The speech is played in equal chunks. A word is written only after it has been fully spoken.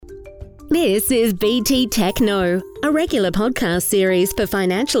This is BT Techno, a regular podcast series for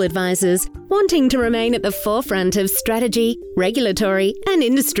financial advisors wanting to remain at the forefront of strategy, regulatory and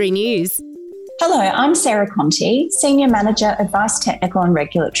industry news. Hello, I'm Sarah Conti, Senior Manager, Advice Technical and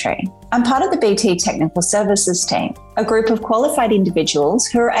Regulatory. I'm part of the BT Technical Services team, a group of qualified individuals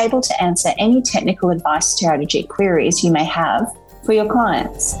who are able to answer any technical advice strategy queries you may have for your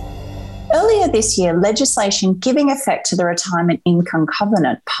clients. Earlier this year, legislation giving effect to the Retirement Income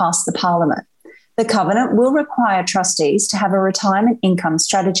Covenant passed the Parliament. The covenant will require trustees to have a retirement income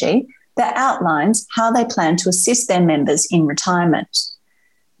strategy that outlines how they plan to assist their members in retirement.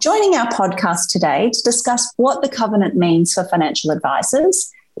 Joining our podcast today to discuss what the covenant means for financial advisors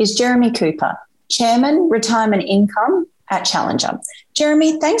is Jeremy Cooper, Chairman, Retirement Income at Challenger.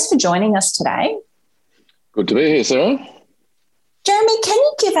 Jeremy, thanks for joining us today. Good to be here, Sarah. Jeremy, can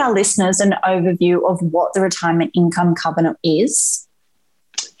you give our listeners an overview of what the Retirement Income Covenant is?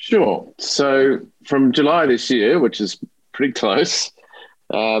 Sure. So from July this year, which is pretty close,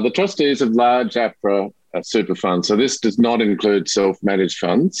 the trustees of large APRA super funds, so this does not include self-managed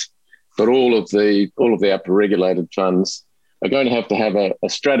funds, but all of the APRA regulated funds are going to have a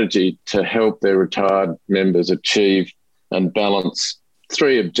strategy to help their retired members achieve and balance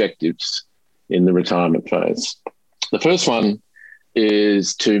three objectives in the retirement phase. The first one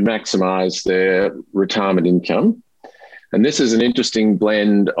is to maximise their retirement income. And this is an interesting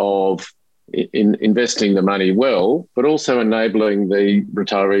blend of investing the money well, but also enabling the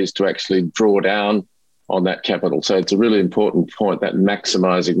retirees to actually draw down on that capital. So it's a really important point. That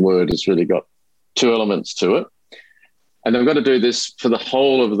maximising word has really got two elements to it. And they've got to do this for the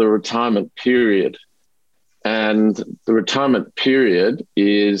whole of the retirement period. And the retirement period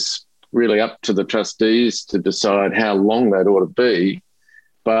is really up to the trustees to decide how long that ought to be.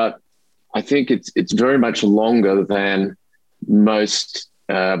 But I think it's very much longer than most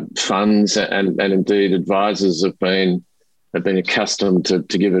funds and indeed advisors have been accustomed to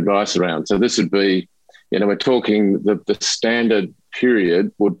give advice around. So this would be, we're talking the standard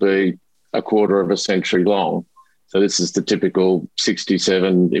period would be a quarter of a century long. So this is the typical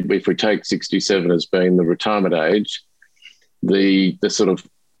 67. If we take 67 as being the retirement age,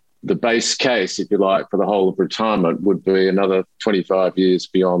 the base case, if you like, for the whole of retirement would be another 25 years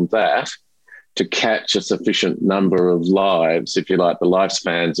beyond that to catch a sufficient number of lives, if you like, the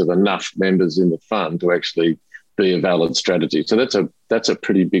lifespans of enough members in the fund to actually be a valid strategy. So that's a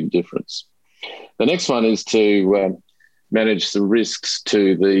pretty big difference. The next one is to manage the risks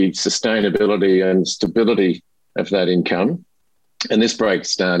to the sustainability and stability of that income. And this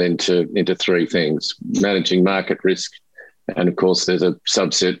breaks down into three things: managing market risk. And of course, there's a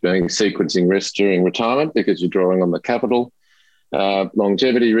subset being sequencing risk during retirement because you're drawing on the capital.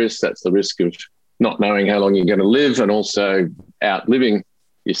 Longevity risk, that's the risk of not knowing how long you're going to live and also outliving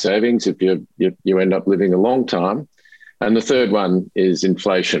your savings if you end up living a long time. And the third one is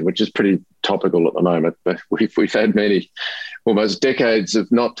inflation, which is pretty topical at the moment. But we've had almost decades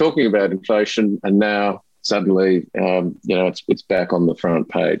of not talking about inflation, and now suddenly, it's back on the front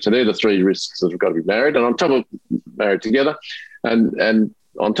page. So they're the three risks that have got to be married together. And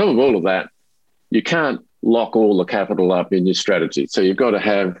on top of all of that, you can't lock all the capital up in your strategy. So you've got to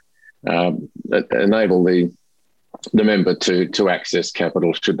have enable the member to access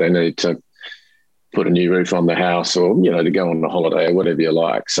capital should they need to put a new roof on the house or, to go on a holiday or whatever you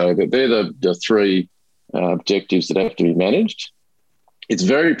like. So they're the three objectives that have to be managed. It's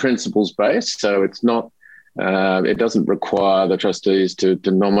very principles-based, so it's not it doesn't require the trustees to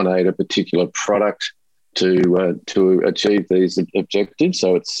nominate a particular product to achieve these objectives.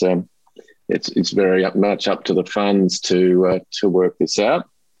 So it's very much up to the funds to work this out,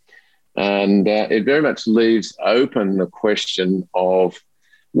 and it very much leaves open the question of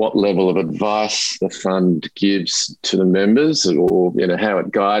what level of advice the fund gives to the members, or how it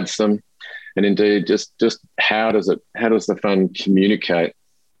guides them, and indeed just how does the fund communicate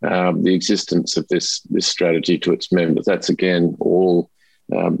the existence of this strategy to its members. That's again all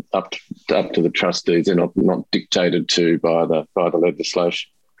up to the trustees. They're not dictated to by the legislation.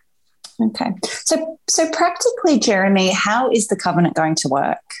 Okay, so practically, Jeremy, how is the covenant going to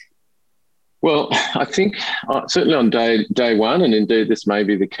work? Well, I think certainly on day one, and indeed this may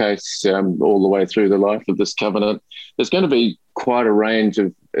be the case all the way through the life of this covenant, there's going to be quite a range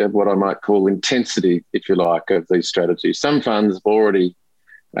of what I might call intensity, if you like, of these strategies. Some funds have already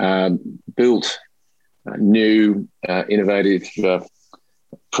built new innovative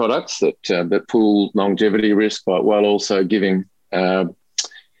products that pool longevity risk quite well, also giving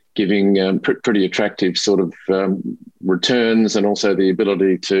pretty attractive sort of returns and also the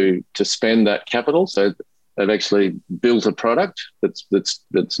ability to spend that capital. So actually built a product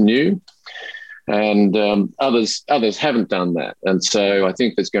that's new, and others haven't done that. And so I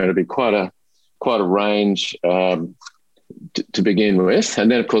think there's going to be quite a range to begin with.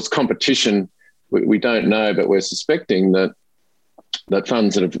 And then, of course, competition, we don't know, but we're suspecting that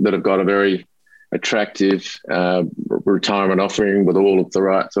funds that have got a very attractive retirement offering with all of the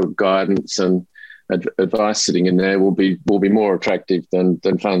right sort of guidance and advice sitting in there will be more attractive than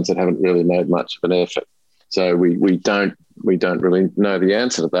funds that haven't really made much of an effort. So we don't really know the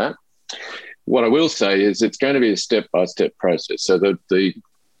answer to that. What I will say is it's going to be a step-by-step process. So the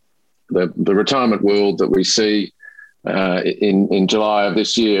retirement world that we see in July of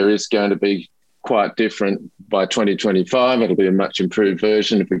this year is going to be quite different by 2025. It'll be a much improved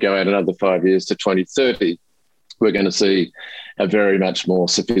version. If we go out another 5 years to 2030, we're going to see a very much more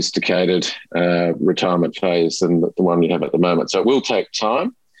sophisticated retirement phase than the one we have at the moment. So it will take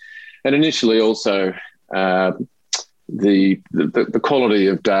time. And initially also the quality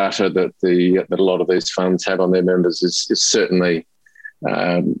of data that a lot of these funds have on their members is certainly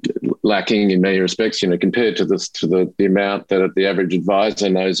lacking in many respects, compared to the amount that the average advisor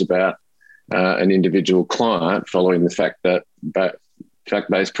knows about an individual client following the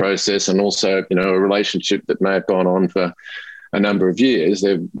fact-based process, and also, a relationship that may have gone on for a number of years.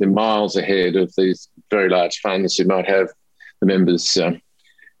 They're miles ahead of these very large funds who might have the members'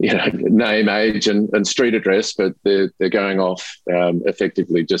 name, age, and street address, but they're going off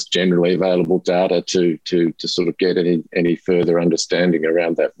effectively just generally available data to sort of get any further understanding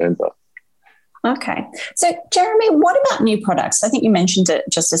around that member. Okay. So, Jeremy, what about new products? I think you mentioned it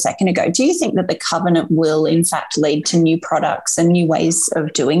just a second ago. Do you think that the covenant will, in fact, lead to new products and new ways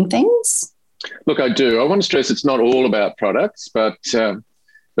of doing things? Look, I do. I want to stress it's not all about products, but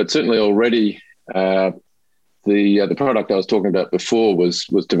certainly already the product I was talking about before was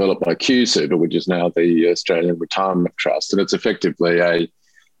developed by QSuper, which is now the Australian Retirement Trust, and it's effectively a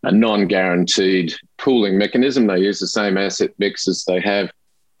non-guaranteed pooling mechanism. They use the same asset mix as they have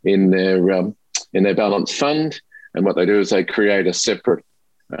in their balanced fund, and what they do is they create a separate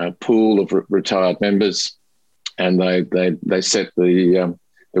pool of retired members, and they set the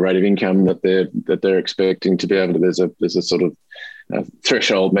rate of income that they're expecting to be able to. There's a sort of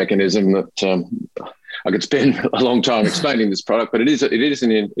threshold mechanism that I could spend a long time explaining this product, but it is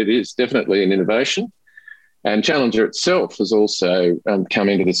definitely an innovation. And Challenger itself has also come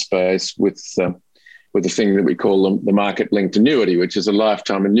into the space with the thing that we call the market-linked annuity, which is a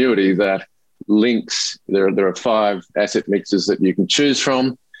lifetime annuity that links. There are 5 asset mixes that you can choose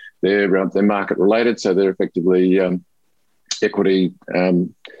from. They're market-related, so they're effectively equity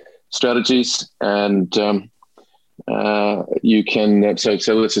strategies, and you can.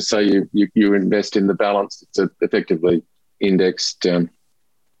 So let's just say you invest in the balance. It's effectively indexed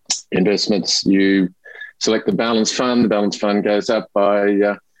investments. You select the balance fund. The balance fund goes up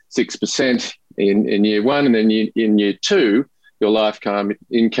by 6% in year one, and then in year two, your lifetime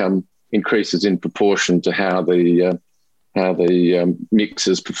income increases in proportion to how the mix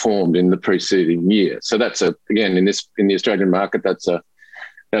has performed in the preceding year. So that's again in the Australian market, that's a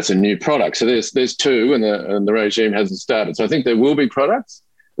new product. So there's 2, and the regime hasn't started. So I think there will be products,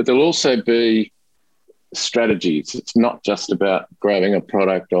 but there'll also be strategies. It's not just about grabbing a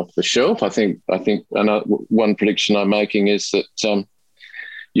product off the shelf. I think one prediction I'm making is that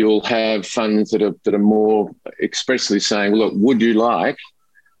you'll have funds that are more expressly saying, look, would you like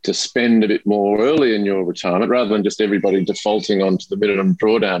to spend a bit more early in your retirement rather than just everybody defaulting onto the minimum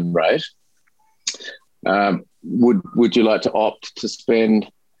drawdown rate? Would you like to opt to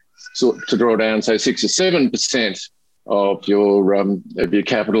spend to draw down, say, 6 or 7% of your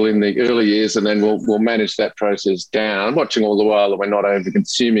capital in the early years, and then we'll manage that process down, watching all the while that we're not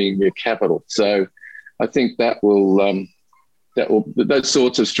over-consuming your capital. So I think those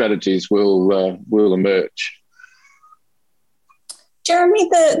sorts of strategies will emerge. Jeremy,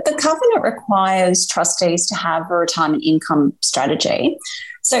 the covenant requires trustees to have a retirement income strategy.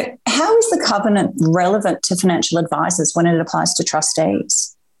 So how is the covenant relevant to financial advisors when it applies to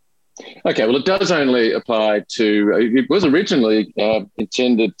trustees? Okay, well, it does only apply to. It was originally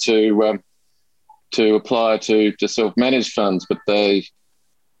intended to apply to self-managed funds, but they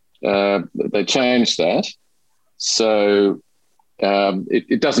changed that, so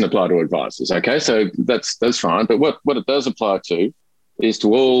it doesn't apply to advisors. Okay, so that's fine. But what it does apply to is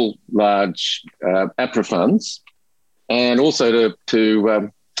to all large APRA funds, and also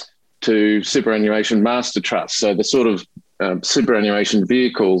to superannuation master trusts. So the sort of superannuation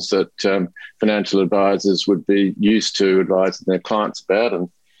vehicles that financial advisors would be used to advising their clients about and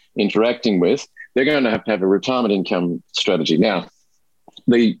interacting with, they're going to have a retirement income strategy. Now,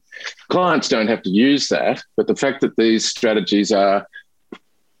 the clients don't have to use that, but the fact that these strategies are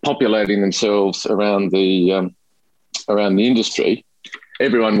populating themselves around the industry,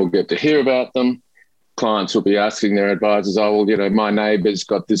 everyone will get to hear about them. Clients will be asking their advisors, "Oh, well, my neighbour's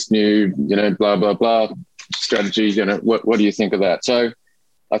got this new, blah blah blah strategy. What do you think of that?" So,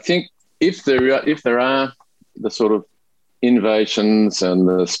 I think if there are the sort of innovations and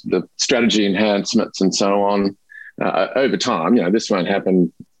the strategy enhancements and so on over time, this won't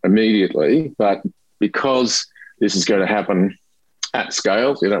happen immediately, but because this is going to happen at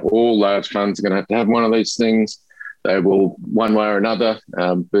scale, all large funds are going to have one of these things. They will, one way or another,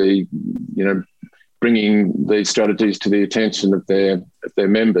 be, bringing these strategies to the attention of their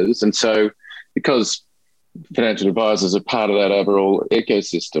members. And so, because financial advisors are part of that overall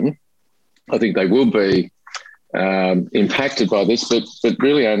ecosystem, I think they will be impacted by this, but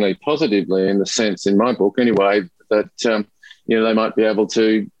really only positively, in the sense, in my book anyway, that they might be able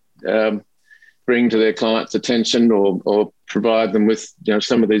to bring to their clients' attention or provide them with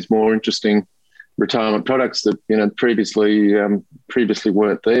some of these more interesting retirement products that previously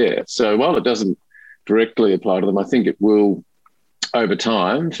weren't there. So while it doesn't directly apply to them, I think it will, over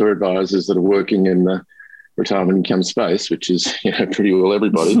time, for advisors that are working in the retirement income space, which is pretty well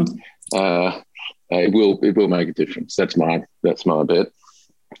everybody. It will make a difference. That's my bet.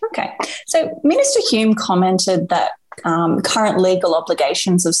 Okay. So Minister Hume commented that current legal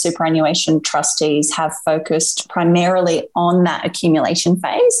obligations of superannuation trustees have focused primarily on that accumulation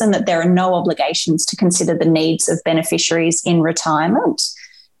phase, and that there are no obligations to consider the needs of beneficiaries in retirement,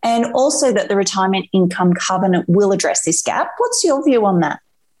 and also that the Retirement Income Covenant will address this gap. What's your view on that?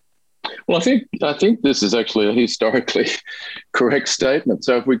 Well, I think this is actually a historically correct statement.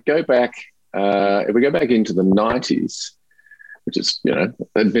 So if we go back into the 90s, which is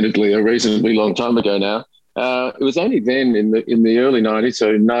admittedly a reasonably long time ago now, it was only then in the early 90s,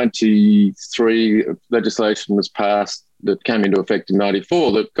 so 93, legislation was passed that came into effect in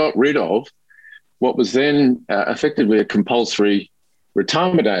 94 that got rid of what was then effectively a compulsory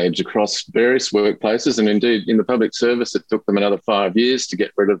retirement age across various workplaces. And indeed, in the public service, it took them another 5 years to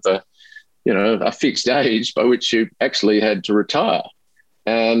get rid of a fixed age by which you actually had to retire.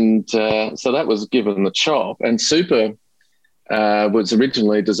 And so that was given the chop. And super was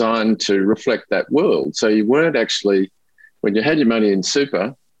originally designed to reflect that world. So you weren't actually, when you had your money in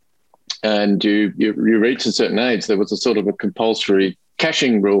super and you reached a certain age, there was a sort of a compulsory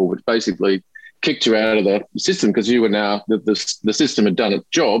cashing rule, which basically kicked you out of the system because you were now, the system had done its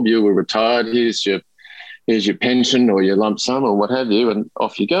job. You were retired. Here's your pension or your lump sum or what have you, and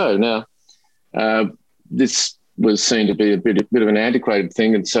off you go. Now, this was seen to be a bit of an antiquated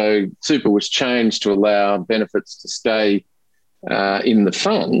thing, and so super was changed to allow benefits to stay in the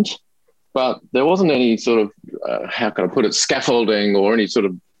fund, but there wasn't any sort of, how can I put it, scaffolding or any sort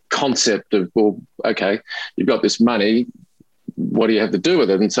of concept of, well, okay, you've got this money, what do you have to do with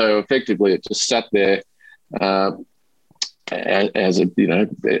it? And so effectively it just sat there as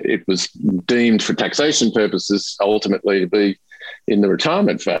it was deemed for taxation purposes ultimately to be in the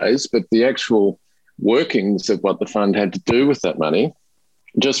retirement phase, but the actual workings of what the fund had to do with that money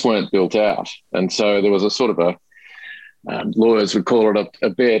just weren't built out. And so there was a sort of a, lawyers would call it a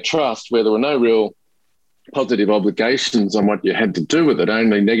bare trust, where there were no real positive obligations on what you had to do with it,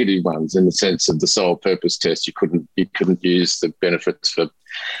 only negative ones in the sense of the sole purpose test. You couldn't use the benefits for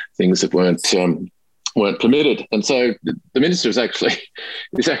things that weren't permitted. And so the minister is actually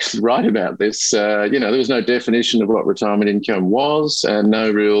right about this. There was no definition of what retirement income was, and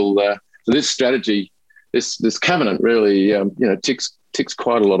no real. So this strategy, this covenant really, ticks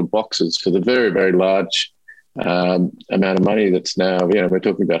quite a lot of boxes for the very, very large amount of money that's now, we're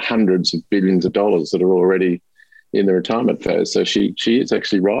talking about hundreds of billions of dollars that are already in the retirement phase. So she is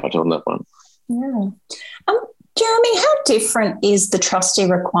actually right on that one. Yeah. Jeremy, how different is the trustee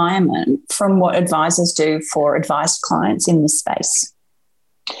requirement from what advisors do for advised clients in this space?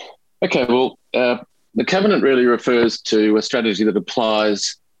 Okay, well, the covenant really refers to a strategy that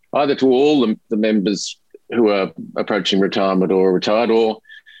applies either to all the members who are approaching retirement or retired, or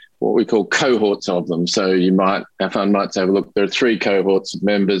what we call cohorts of them. So our fund might say, well, look, there are 3 cohorts of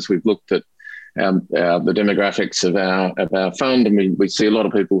members. We've looked at the demographics of our fund, and we see a lot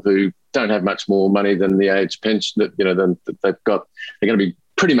of people who don't have much more money than the age pension that they've got. They're going to be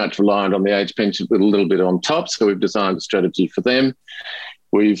pretty much reliant on the age pension with a little bit on top. So we've designed a strategy for them.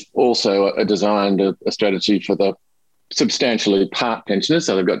 We've also designed a strategy for the substantially part pensioners.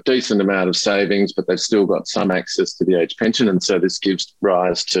 So they've got decent amount of savings, but they've still got some access to the age pension. And so this gives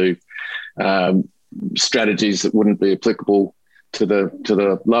rise to strategies that wouldn't be applicable to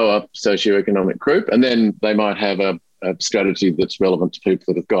the lower socioeconomic group. And then they might have a a strategy that's relevant to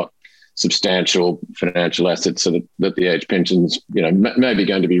people that have got substantial financial assets, so that the age pensions, may be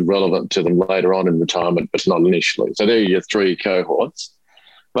going to be relevant to them later on in retirement, but not initially. So there are your three cohorts.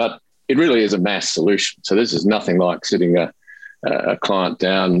 But it really is a mass solution. So this is nothing like sitting a client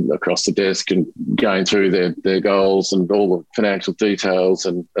down across the desk and going through their goals and all the financial details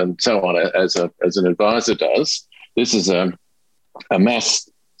and so on as an advisor does. This is a mass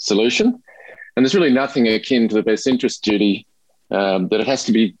solution. And there's really nothing akin to the best interest duty that it has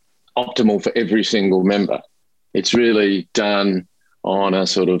to be optimal for every single member. It's really done on a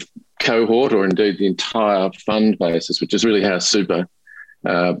sort of cohort or indeed the entire fund basis, which is really how super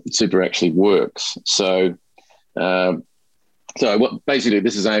actually works. So basically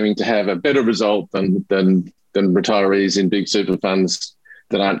this is aiming to have a better result than retirees in big super funds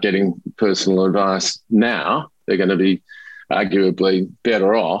that aren't getting personal advice now. They're going to be arguably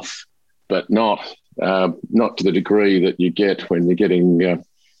better off, but not to the degree that you get when you're getting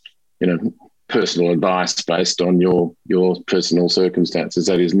personal advice based on your personal circumstances.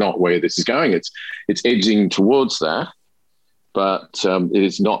 That is not where this is going. It's edging towards that, but it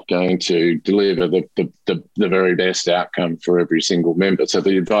is not going to deliver the very best outcome for every single member. So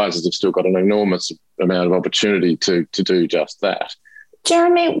the advisors have still got an enormous amount of opportunity to do just that.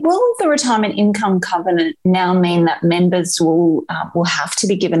 Jeremy, will the retirement income covenant now mean that members will have to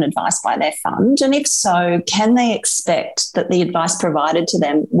be given advice by their fund? And if so, can they expect that the advice provided to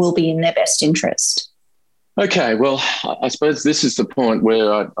them will be in their best interest? Okay, well, I suppose this is the point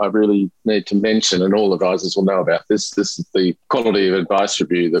where I really need to mention, and all advisors will know about this. This is the quality of advice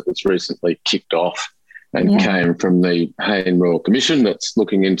review that was recently kicked off and came from the Hayne Royal Commission that's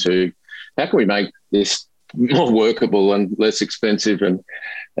looking into how can we make this more workable and less expensive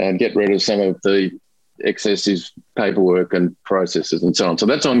and get rid of some of the excessive paperwork and processes and so on. So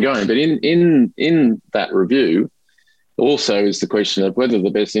that's ongoing. But in that review also is the question of whether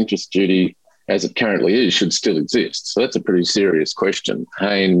the best interest duty as it currently is should still exist. So that's a pretty serious question.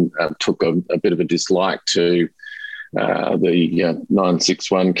 Hayne took a bit of a dislike to the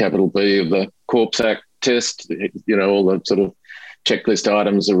 961 capital B of the Corps Act test. All the sort of checklist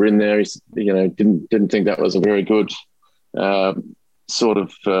items are in there. He, didn't think that was a very good sort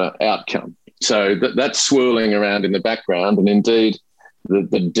of outcome. So that's swirling around in the background, and indeed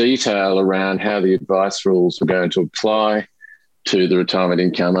the detail around how the advice rules are going to apply to the retirement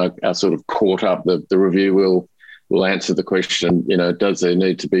income are sort of caught up. The review will answer the question, does there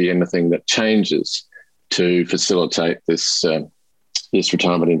need to be anything that changes to facilitate this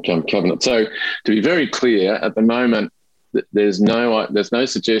retirement income covenant? So to be very clear, at the moment, there's no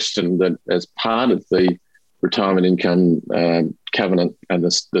suggestion that as part of the retirement income covenant and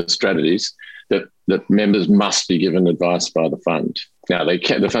the strategies that members must be given advice by the fund. Now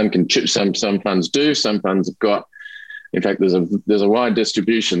the fund can choose. Some funds do. Some funds have got. In fact, there's a wide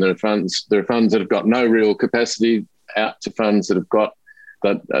distribution. There are funds that have got no real capacity out to funds that have got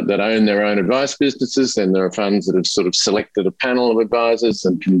that own their own advice businesses. Then there are funds that have sort of selected a panel of advisors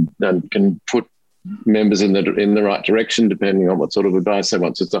and can put members in the right direction depending on what sort of advice they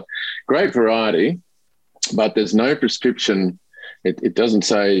want. So it's a great variety, but there's no prescription. It doesn't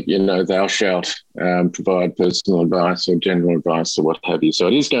say, thou shalt provide personal advice or general advice or what have you. So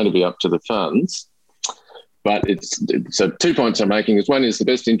it is going to be up to the funds. But so 2 points I'm making is one is the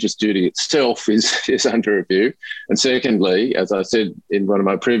best interest duty itself is under review. And secondly, as I said in one of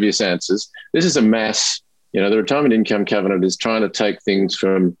my previous answers, this is a mass, the retirement income covenant is trying to take things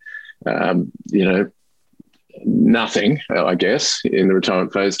from nothing, I guess, in the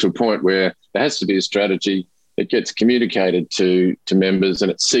retirement phase to a point where there has to be a strategy that gets communicated to members, and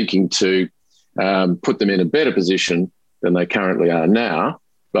it's seeking to put them in a better position than they currently are now,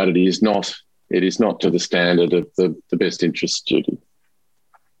 but it is not to the standard of the best interest duty.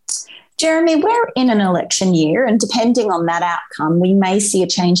 Jeremy, we're in an election year, and depending on that outcome, we may see a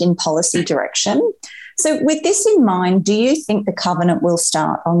change in policy direction. So with this in mind, do you think the covenant will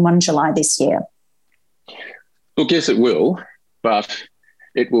start on 1 July this year? Look, yes, it will, but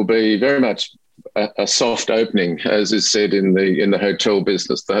it will be very much a soft opening, as is said in the hotel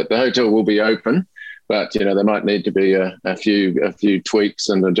business. The hotel will be open, but there might need to be a few tweaks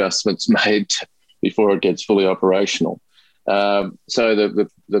and adjustments made before it gets fully operational. So the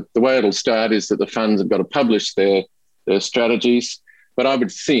way it'll start is that the funds have got to publish their strategies. But I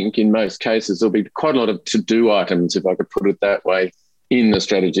would think in most cases there'll be quite a lot of to-do items, if I could put it that way, in the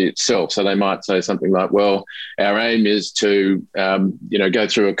strategy itself. So they might say something like, well, our aim is to, go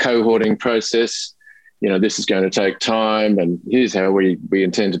through a cohorting process. This is going to take time, and here's how we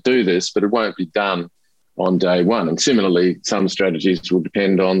intend to do this, but it won't be done on day one. And similarly, some strategies will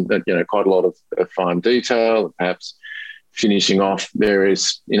depend on, quite a lot of fine detail, perhaps finishing off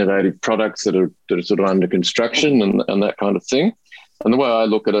various innovative products that are sort of under construction and that kind of thing. And the way I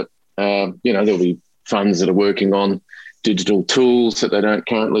look at it, there'll be funds that are working on digital tools that they don't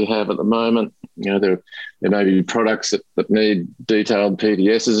currently have at the moment. There may be products that need detailed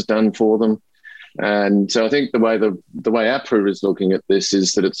PDSs done for them. And so I think the way APRA is looking at this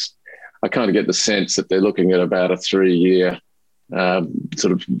is that I kind of get the sense that they're looking at about a 3-year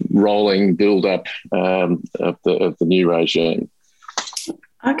sort of rolling build-up of the new regime.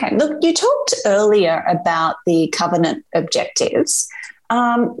 Okay. Look, you talked earlier about the covenant objectives.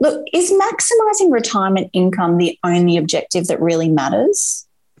 Look, is maximising retirement income the only objective that really matters?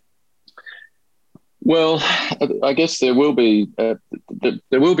 Well, I guess there will be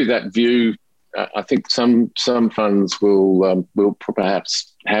that view. I think some funds will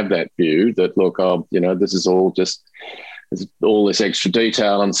perhaps have that view that, look, this is all just all this extra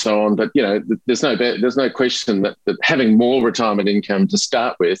detail and so on. But there's no question that having more retirement income to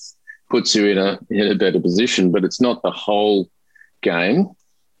start with puts you in a better position. But it's not the whole game.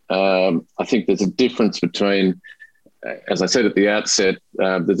 I think there's a difference between, as I said at the outset,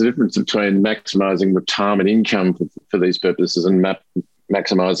 there's a difference between maximising retirement income for these purposes and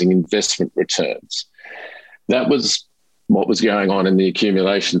maximising investment returns. That was what was going on in the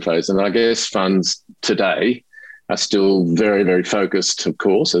accumulation phase. And I guess funds today are still very, very focused, of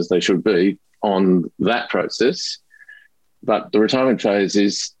course, as they should be, on that process. But the retirement phase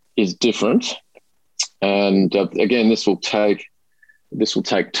is different. And again, this will take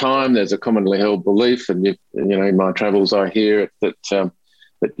time. There's a commonly held belief, and in my travels I hear that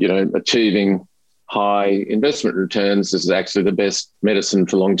achieving high investment returns is actually the best medicine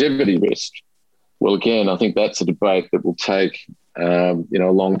for longevity risk. Well, again, I think that's a debate that will take a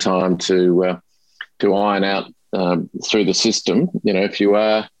long time to iron out through the system. If you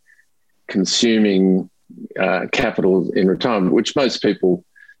are consuming capital in retirement, which most people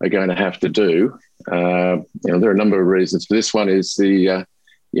are going to have to do, there are a number of reasons for this. One is in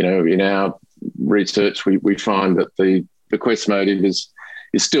our research we find that the bequest motive is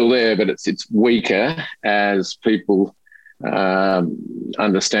still there, but it's weaker as people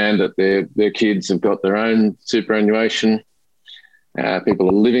understand that their kids have got their own superannuation. People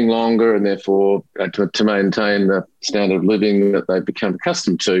are living longer, and therefore to maintain the standard of living that they've become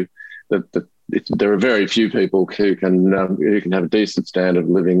accustomed to, there are very few people who can have a decent standard of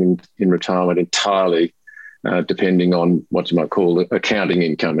living in retirement entirely depending on what you might call accounting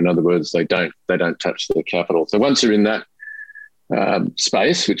income. In other words, they don't touch their capital. So once you're in that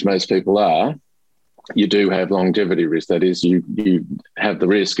space, which most people are, you do have longevity risk. That is, you have the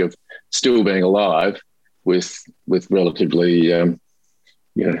risk of still being alive with relatively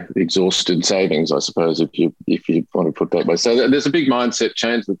exhausted savings, I suppose, if you want to put it that way. So there's a big mindset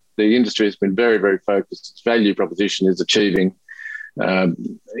change. The industry has been very, very focused. Its value proposition is achieving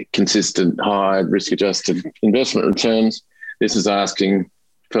consistent, high risk-adjusted investment returns. This is asking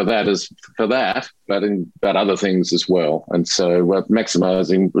for that, but other things as well. And so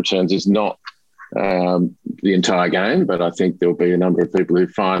maximising returns is not the entire game, but I think there'll be a number of people who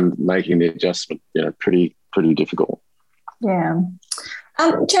find making the adjustment pretty difficult. Yeah.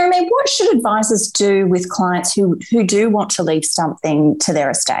 Jeremy, what should advisors do with clients who do want to leave something to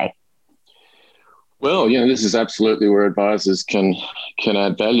their estate? Well, this is absolutely where advisors can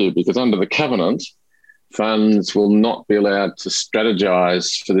add value, because under the covenant, funds will not be allowed to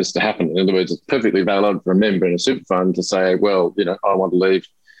strategise for this to happen. In other words, it's perfectly valid for a member in a super fund to say, well, I want to leave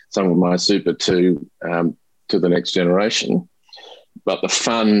some of my super to the next generation, but the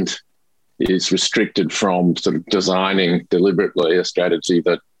fund is restricted from sort of designing deliberately a strategy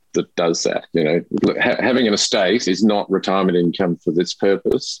that does that. Having an estate is not retirement income for this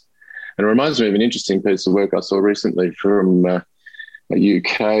purpose. And it reminds me of an interesting piece of work I saw recently from a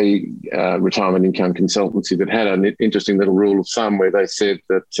UK retirement income consultancy that had an interesting little rule of thumb where they said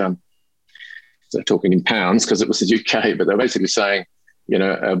that, they're talking in pounds because it was the UK, but they're basically saying,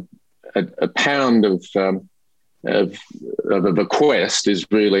 a pound of a bequest is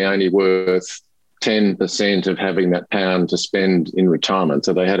really only worth 10% of having that pound to spend in retirement.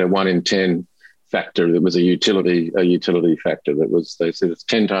 So they had a 1 in 10 factor that was a utility factor they said it's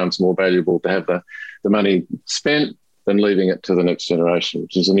 10 times more valuable to have the money spent than leaving it to the next generation,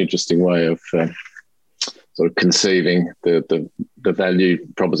 which is an interesting way of sort of conceiving the value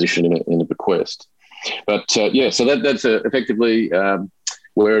proposition in a bequest. But so that's effectively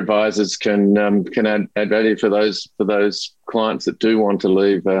where advisors can add value for those clients that do want to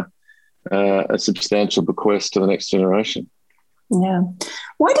leave a substantial bequest to the next generation. Yeah.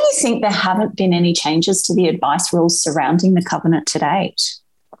 Why do you think there haven't been any changes to the advice rules surrounding the covenant to date?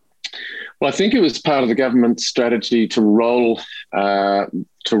 Well, I think it was part of the government's strategy to roll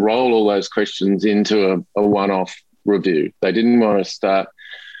all those questions into a one-off review. They didn't want to start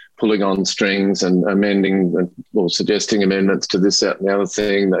pulling on strings and amending or suggesting amendments to this, that and the other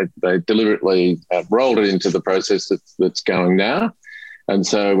thing. They deliberately rolled it into the process that's going now. And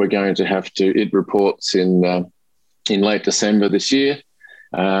so we're going to have to, it reports in late December this year.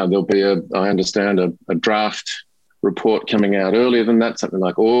 There'll be, I understand, a draft report coming out earlier than that, something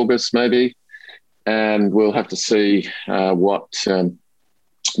like August maybe. And we'll have to see what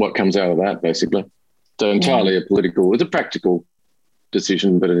comes out of that, basically. So entirely it's a practical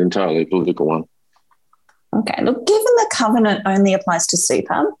decision, but an entirely political one. Okay. Look, given the covenant only applies to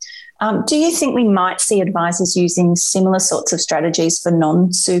super, do you think we might see advisors using similar sorts of strategies for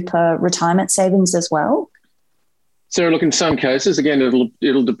non-super retirement savings as well? Sarah, look, in some cases, again,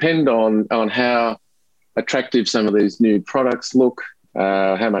 it'll depend on how attractive some of these new products look,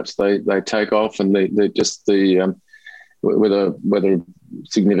 how much they take off, and whether a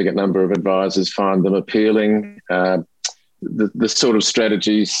significant number of advisors find them appealing. The sort of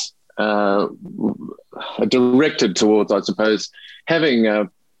strategies are directed towards, I suppose,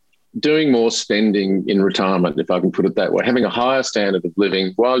 doing more spending in retirement, if I can put it that way, having a higher standard of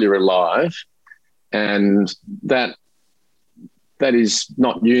living while you're alive, and that is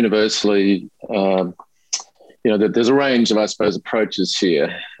not universally. There's a range of, I suppose, approaches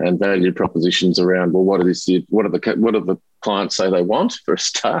here and value propositions around. Well, what do the clients say they want for a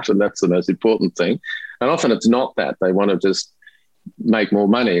start, and that's the most important thing. And often it's not that they want to just make more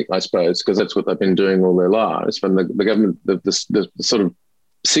money, I suppose, because that's what they've been doing all their lives. When the government, the sort of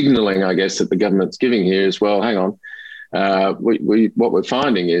signalling, I guess, that the government's giving here is, well, hang on, what we're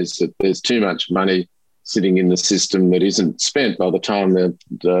finding is that there's too much money sitting in the system that isn't spent by the time the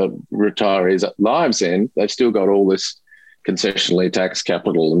retirees' lives end. They've still got all this concessionally taxed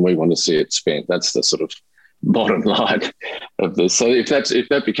capital, and we want to see it spent. That's the sort of bottom line of this. So if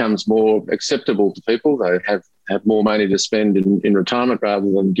that becomes more acceptable to people, they have more money to spend in retirement rather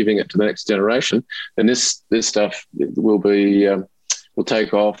than giving it to the next generation, then this stuff will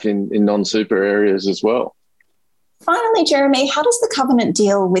take off in non-super areas as well. Finally, Jeremy, how does the covenant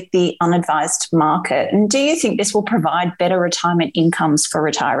deal with the unadvised market? And do you think this will provide better retirement incomes for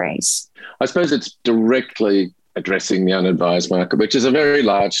retirees? I suppose it's directly addressing the unadvised market, which is a very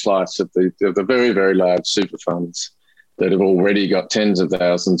large slice of the very, very large super funds that have already got tens of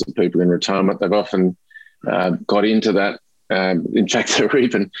thousands of people in retirement. They've often got into that. In fact, there are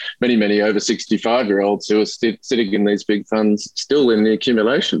even many, many over 65-year-olds who are sitting in these big funds still in the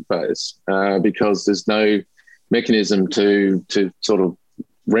accumulation phase because there's no mechanism to sort of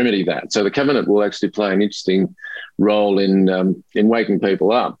remedy that. So the covenant will actually play an interesting role in waking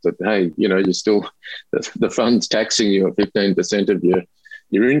people up that, hey, you're still, the fund's taxing you at 15% of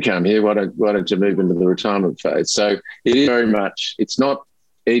your income here. Why don't you move into the retirement phase? So it is very much, it's not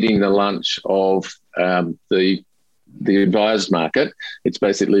eating the lunch of the advised market. It's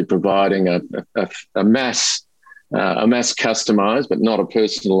basically providing a mass customised, but not a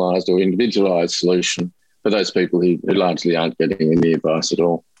personalised or individualised solution for those people who largely aren't getting any advice at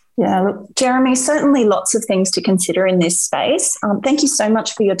all. Yeah, look, Jeremy, certainly lots of things to consider in this space. Thank you so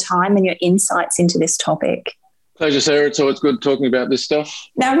much for your time and your insights into this topic. Pleasure, Sarah. It's always good talking about this stuff.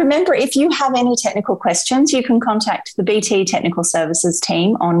 Now, remember, if you have any technical questions, you can contact the BT Technical Services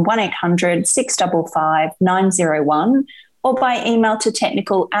team on 1800 655 901 or by email to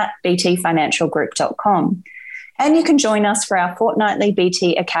technical@btfinancialgroup.com. And you can join us for our fortnightly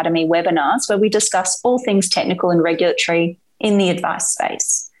BT Academy webinars where we discuss all things technical and regulatory in the advice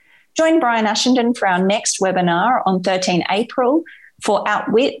space. Join Brian Ashenden for our next webinar on 13 April for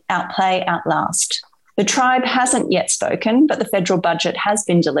Outwit, Outplay, Outlast. The tribe hasn't yet spoken, but the federal budget has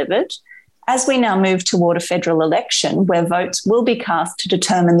been delivered. As we now move toward a federal election where votes will be cast to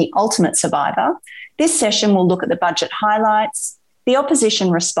determine the ultimate survivor, this session will look at the budget highlights, the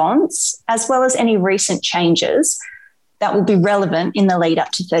opposition response, as well as any recent changes that will be relevant in the lead up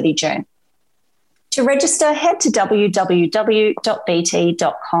to 30 June. To register, head to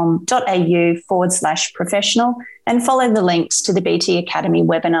www.bt.com.au/professional and follow the links to the BT Academy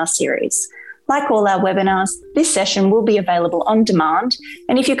webinar series. Like all our webinars, this session will be available on demand,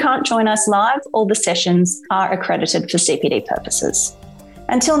 and if you can't join us live, all the sessions are accredited for CPD purposes.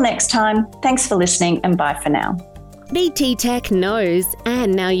 Until next time, thanks for listening and bye for now. BT Tech knows,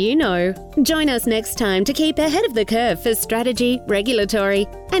 and now you know. Join us next time to keep ahead of the curve for strategy, regulatory,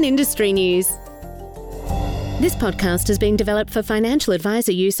 and industry news. This podcast has been developed for financial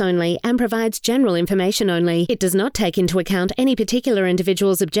advisor use only and provides general information only. It does not take into account any particular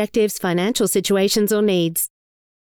individual's objectives, financial situations, or needs.